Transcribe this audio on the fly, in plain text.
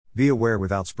Be aware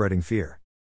without spreading fear.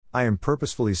 I am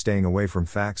purposefully staying away from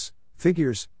facts,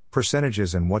 figures,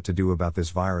 percentages, and what to do about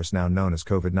this virus now known as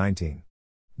COVID-19.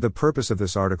 The purpose of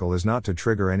this article is not to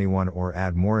trigger anyone or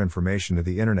add more information to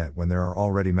the internet when there are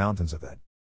already mountains of it.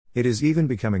 It is even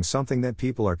becoming something that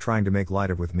people are trying to make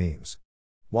light of with memes.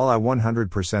 While I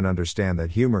 100% understand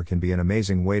that humor can be an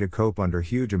amazing way to cope under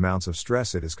huge amounts of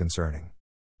stress, it is concerning.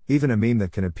 Even a meme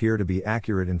that can appear to be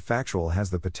accurate and factual has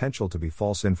the potential to be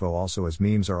false info also, as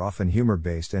memes are often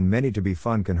humor-based and many to be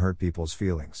fun can hurt people's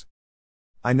feelings.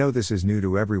 I know this is new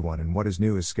to everyone, and what is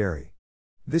new is scary.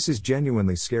 This is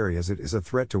genuinely scary as it is a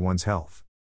threat to one's health.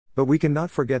 But we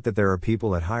cannot forget that there are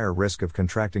people at higher risk of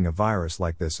contracting a virus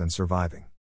like this and surviving.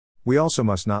 We also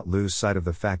must not lose sight of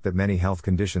the fact that many health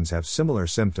conditions have similar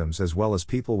symptoms, as well as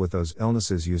people with those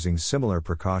illnesses using similar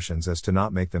precautions as to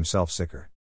not make themselves sicker.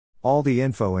 All the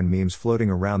info and memes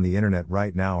floating around the internet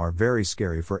right now are very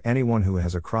scary for anyone who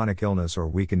has a chronic illness or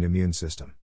weakened immune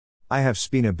system. I have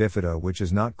spina bifida, which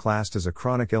is not classed as a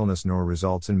chronic illness nor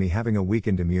results in me having a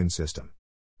weakened immune system.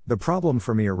 The problem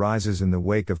for me arises in the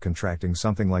wake of contracting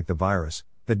something like the virus.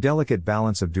 The delicate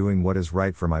balance of doing what is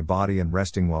right for my body and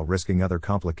resting while risking other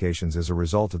complications as a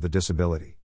result of the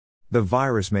disability. The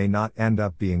virus may not end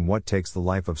up being what takes the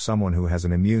life of someone who has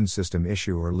an immune system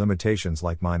issue or limitations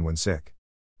like mine when sick.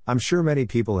 I'm sure many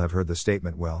people have heard the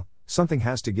statement, well, something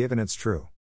has to give, and it's true.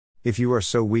 If you are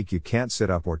so weak you can't sit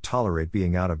up or tolerate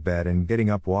being out of bed, and getting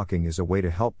up walking is a way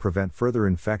to help prevent further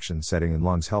infection setting in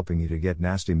lungs, helping you to get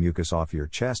nasty mucus off your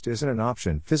chest isn't an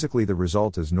option. Physically, the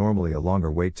result is normally a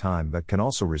longer wait time but can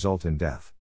also result in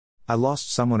death. I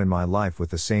lost someone in my life with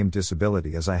the same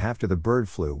disability as I have to the bird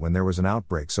flu when there was an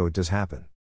outbreak, so it does happen.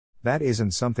 That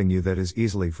isn't something new that is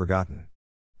easily forgotten.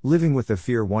 Living with the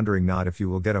fear, wondering not if you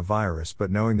will get a virus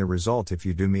but knowing the result if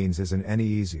you do means isn't any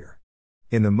easier.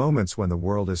 In the moments when the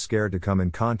world is scared to come in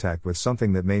contact with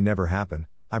something that may never happen,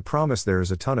 I promise there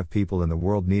is a ton of people in the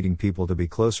world needing people to be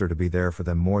closer, to be there for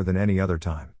them more than any other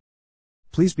time.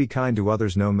 Please be kind to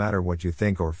others no matter what you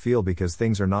think or feel, because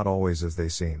things are not always as they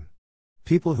seem.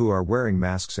 People who are wearing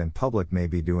masks in public may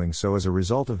be doing so as a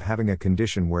result of having a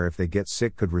condition where if they get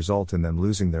sick could result in them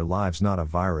losing their lives, not a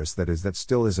virus that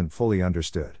still isn't fully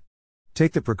understood.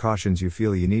 Take the precautions you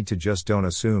feel you need to, just don't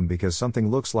assume because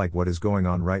something looks like what is going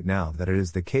on right now that it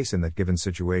is the case in that given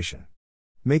situation.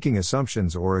 Making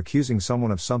assumptions or accusing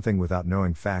someone of something without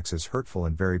knowing facts is hurtful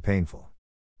and very painful.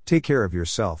 Take care of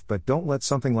yourself, but don't let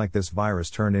something like this virus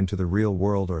turn into the real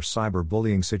world or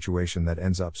cyberbullying situation that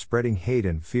ends up spreading hate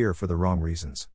and fear for the wrong reasons.